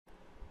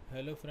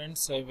Hello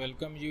friends, I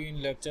welcome you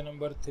in lecture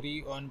number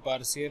 3 on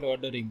partial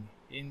ordering.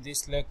 In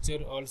this lecture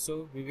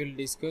also we will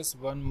discuss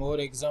one more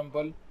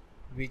example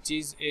which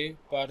is a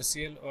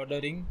partial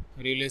ordering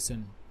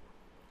relation.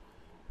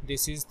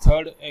 This is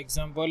third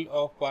example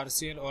of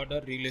partial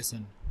order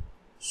relation.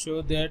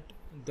 Show that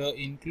the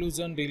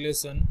inclusion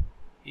relation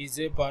is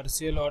a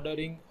partial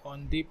ordering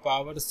on the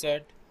power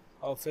set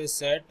of a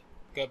set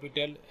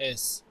capital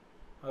S.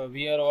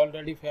 We are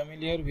already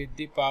familiar with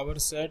the power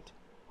set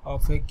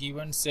of a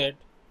given set.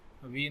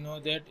 We know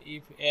that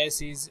if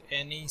S is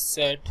any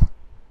set,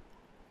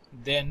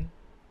 then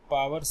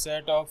power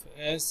set of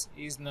S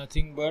is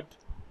nothing but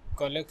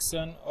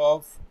collection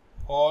of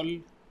all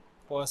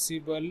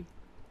possible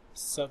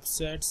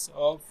subsets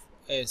of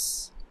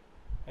S,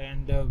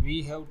 and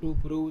we have to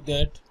prove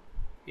that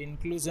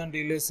inclusion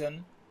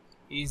relation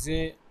is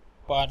a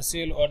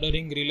partial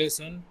ordering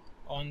relation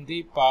on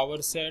the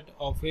power set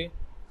of a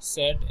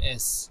set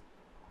S.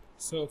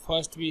 So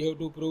first we have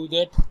to prove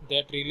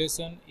that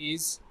relation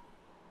is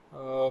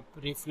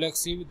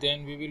reflexive,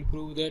 then we will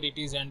prove that it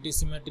is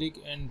antisymmetric,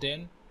 and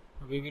then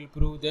we will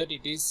prove that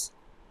it is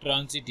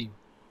transitive.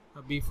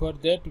 Before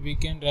that we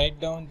can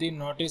write down the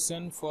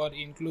notation for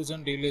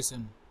inclusion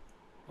relation.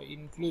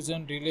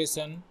 Inclusion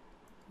relation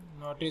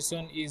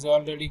notation is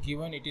already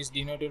given. It is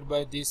denoted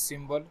by this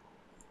symbol,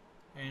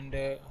 and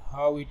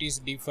how it is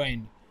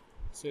defined.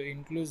 So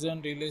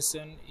inclusion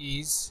relation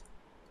is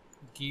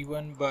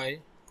given by,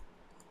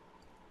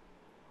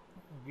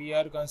 we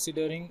are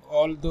considering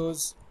all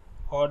those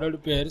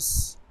ordered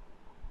pairs.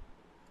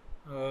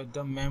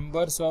 The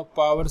members of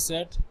power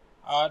set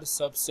are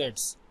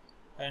subsets,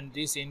 and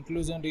this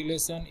inclusion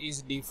relation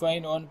is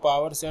defined on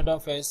power set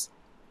of S.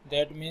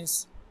 That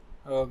means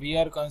we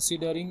are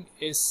considering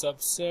a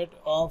subset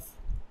of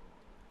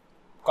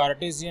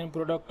Cartesian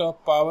product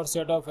of power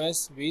set of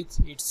S with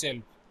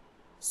itself.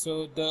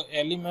 So the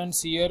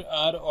elements here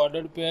are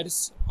ordered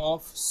pairs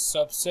of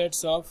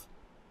subsets of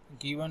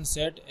given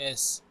set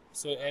S.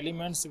 So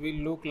elements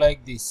will look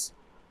like this.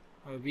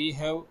 We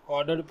have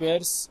ordered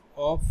pairs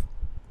of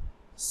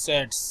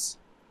sets.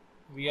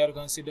 We are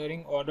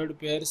considering ordered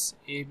pairs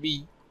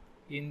AB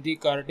in the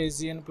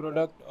Cartesian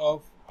product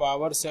of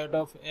power set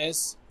of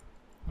S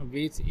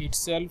with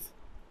itself,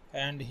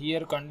 and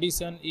here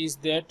condition is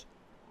that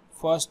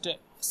first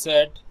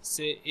set,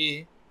 say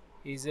A,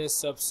 is a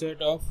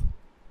subset of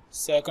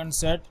second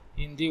set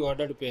in the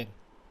ordered pair.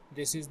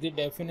 This is the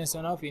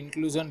definition of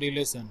inclusion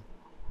relation.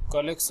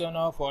 Collection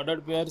of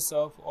ordered pairs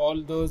of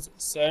all those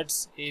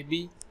sets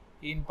AB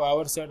in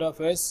power set of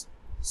S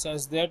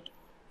such that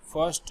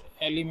first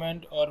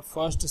element or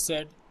first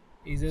set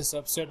is a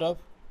subset of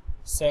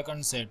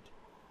second set.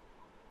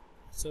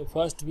 So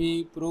first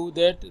we prove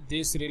that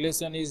this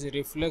relation is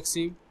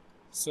reflexive.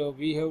 So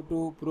we have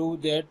to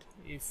prove that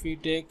if we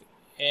take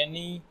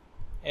any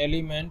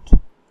element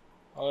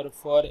or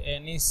for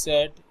any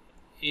set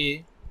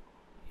A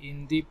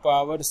in the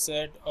power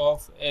set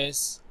of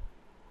S,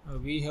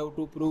 we have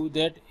to prove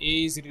that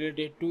A is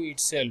related to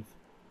itself.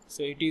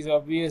 So it is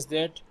obvious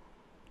that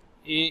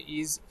A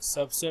is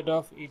subset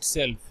of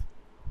itself.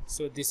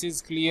 So this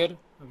is clear.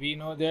 We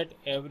know that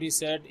every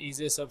set is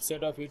a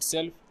subset of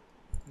itself.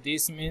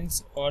 This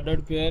means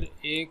ordered pair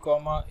A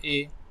comma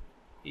A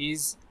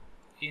is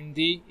in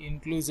the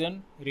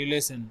inclusion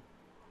relation.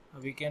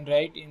 We can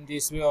write in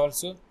this way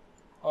also,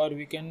 or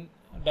we can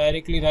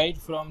directly write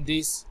from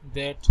this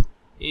that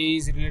A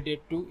is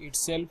related to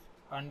itself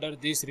under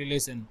this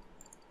relation.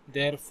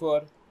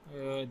 Therefore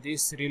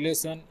this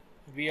relation,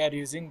 we are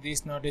using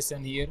this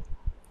notation here.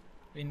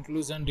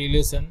 Inclusion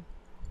relation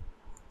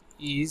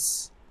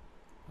is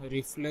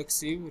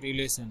reflexive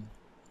relation.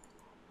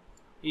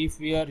 If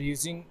we are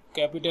using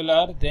capital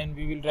R, then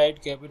we will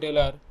write capital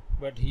R,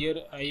 but here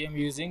I am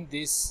using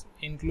this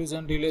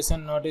inclusion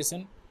relation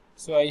notation,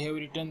 so I have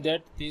written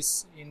that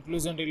this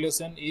inclusion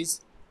relation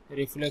is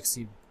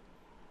reflexive.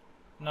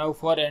 Now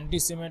for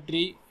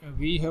antisymmetry,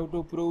 we have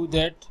to prove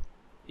that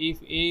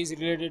if A is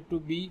related to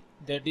B,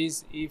 that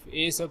is if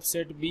A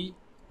subset B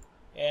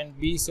and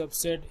B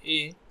subset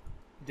A,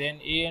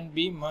 then A and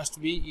B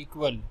must be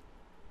equal.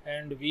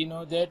 And we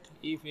know that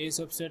if A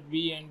subset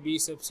B and B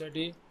subset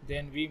A,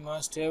 then we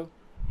must have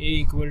A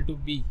equal to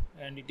B,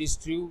 and it is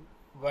true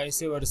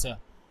vice versa.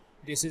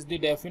 This is the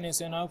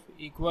definition of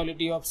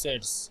equality of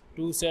sets.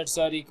 Two sets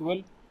are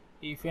equal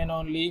if and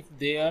only if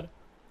they are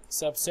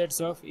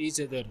subsets of each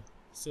other.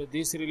 So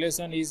this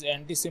relation is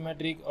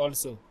antisymmetric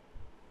also.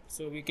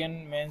 So we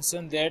can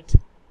mention that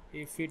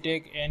if we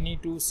take any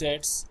two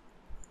sets,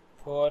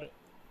 for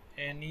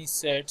any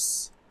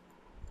sets,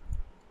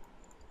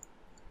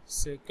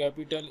 say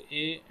capital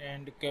A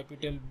and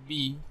capital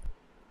B,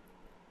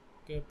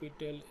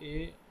 capital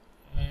A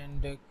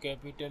and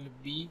capital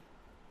B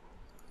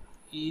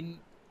in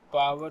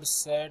power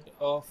set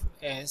of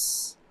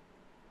S,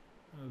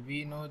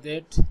 we know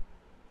that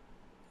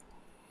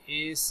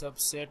A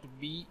subset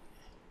B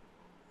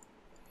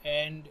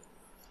and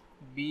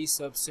B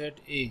subset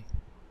A.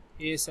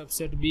 A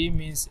subset B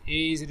means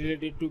A is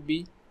related to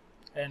B,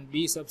 and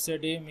B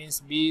subset A means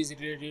B is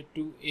related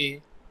to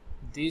A.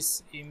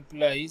 This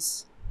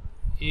implies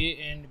A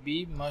and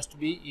B must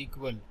be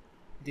equal.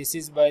 This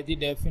is by the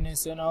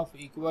definition of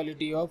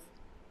equality of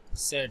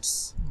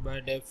sets. By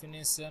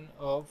definition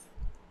of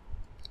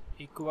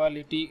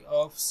equality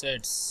of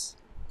sets,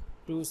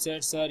 two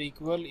sets are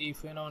equal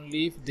if and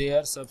only if they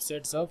are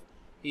subsets of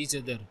each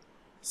other.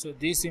 So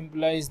this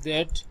implies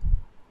that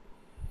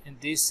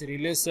this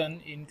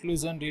relation,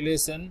 inclusion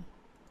relation,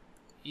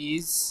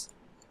 is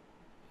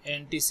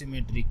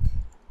antisymmetric.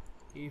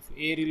 If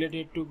A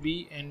related to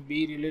B and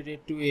B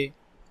related to A,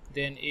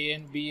 then A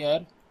and B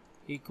are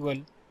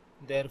equal.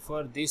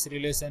 Therefore this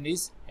relation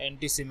is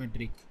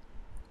antisymmetric.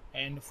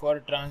 And for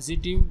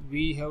transitive,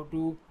 we have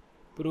to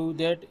prove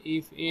that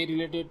if A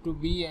related to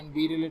B and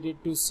B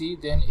related to C,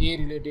 then A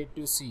related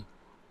to C.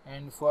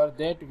 And for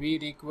that we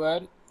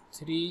require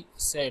three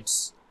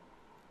sets.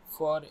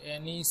 For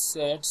any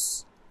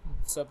sets,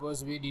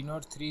 suppose we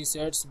denote three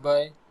sets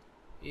by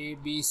A,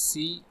 B,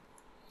 C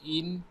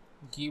in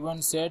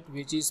given set,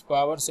 which is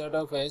power set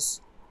of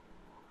S.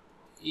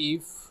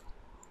 If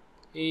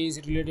A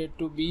is related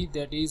to B,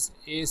 that is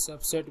A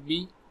subset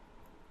B,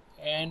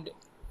 and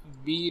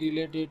B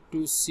related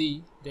to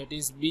C, that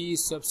is B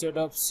is subset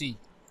of C,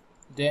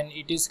 then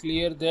it is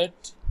clear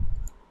that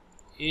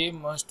A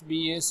must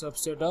be a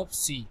subset of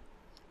C.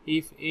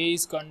 If A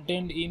is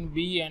contained in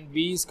B and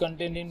B is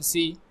contained in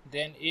C,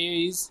 then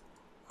A is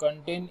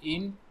contained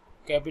in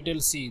capital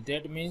C.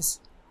 That means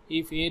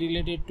if A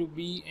related to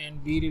B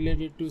and B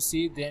related to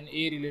C, then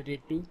A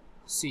related to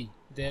C.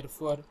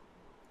 Therefore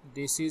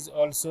this is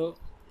also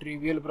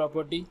trivial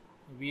property.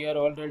 We are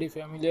already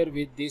familiar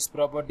with this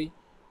property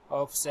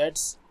of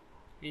sets.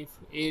 If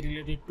A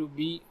related to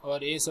B or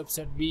A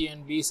subset B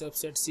and B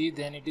subset C,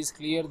 then it is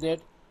clear that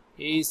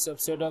A is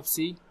subset of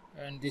C,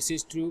 and this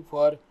is true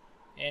for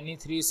any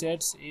three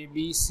sets A,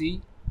 B,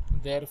 C.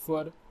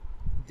 Therefore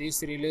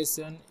this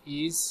relation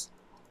is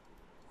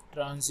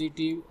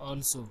transitive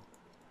also.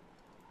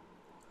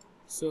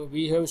 So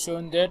we have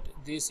shown that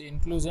this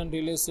inclusion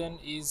relation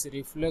is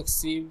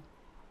reflexive,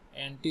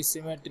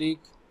 antisymmetric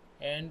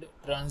and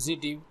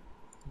transitive.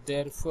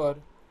 Therefore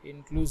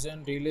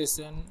inclusion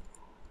relation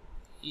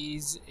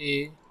is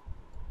a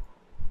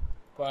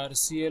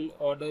partial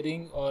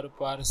ordering or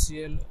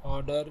partial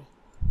order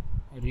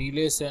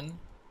relation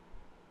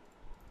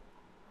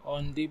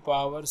on the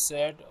power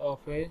set of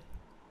a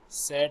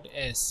set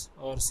S,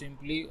 or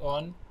simply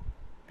on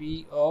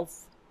P of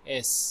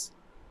S.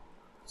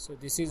 So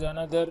this is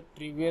another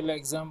trivial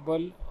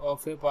example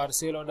of a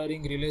partial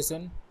ordering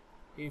relation.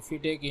 If we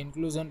take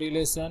inclusion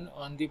relation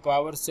on the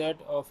power set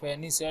of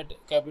any set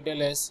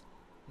capital S,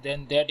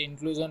 then that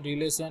inclusion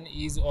relation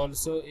is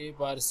also a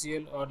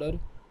partial order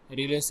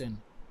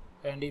relation.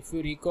 And if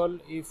you recall,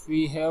 if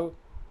we have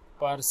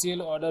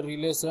partial order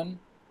relation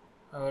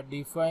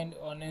defined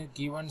on a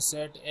given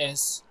set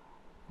S,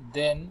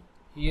 then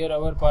here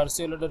our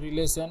partial order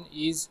relation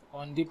is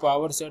on the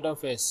power set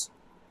of S.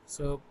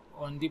 So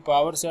on the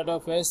power set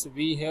of S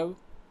we have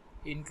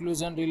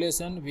inclusion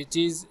relation, which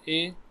is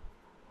a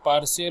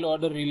partial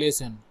order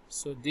relation.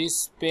 So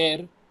this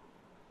pair,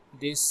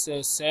 this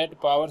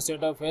set power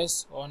set of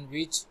S on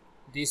which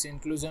this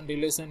inclusion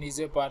relation is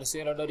a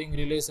partial ordering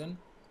relation,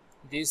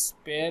 this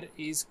pair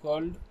is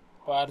called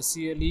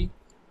partially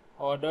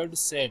ordered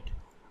set.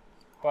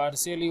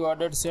 Partially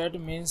ordered set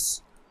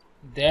means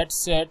that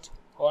set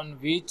on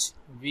which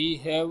we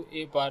have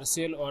a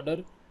partial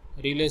order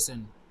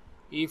relation.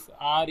 If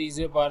R is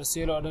a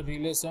partial order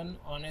relation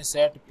on a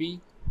set P,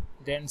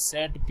 then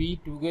set P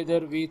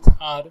together with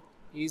R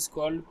is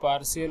called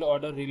partial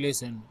order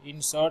relation.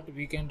 In short,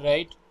 we can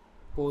write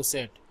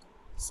PO-set.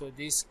 So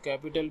this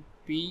capital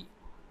P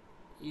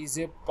is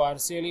a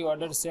partially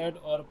ordered set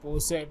or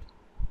PO-set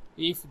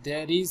if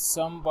there is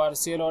some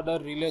partial order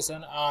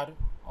relation R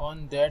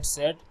on that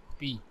set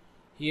P.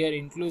 Here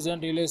inclusion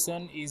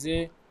relation is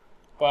a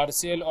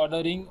partial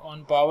ordering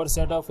on power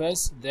set of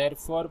S.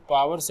 Therefore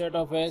power set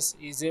of S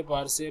is a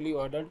partially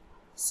ordered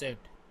set.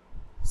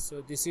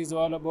 So this is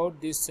all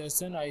about this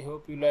session. I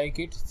hope you like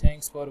it.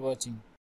 Thanks for watching.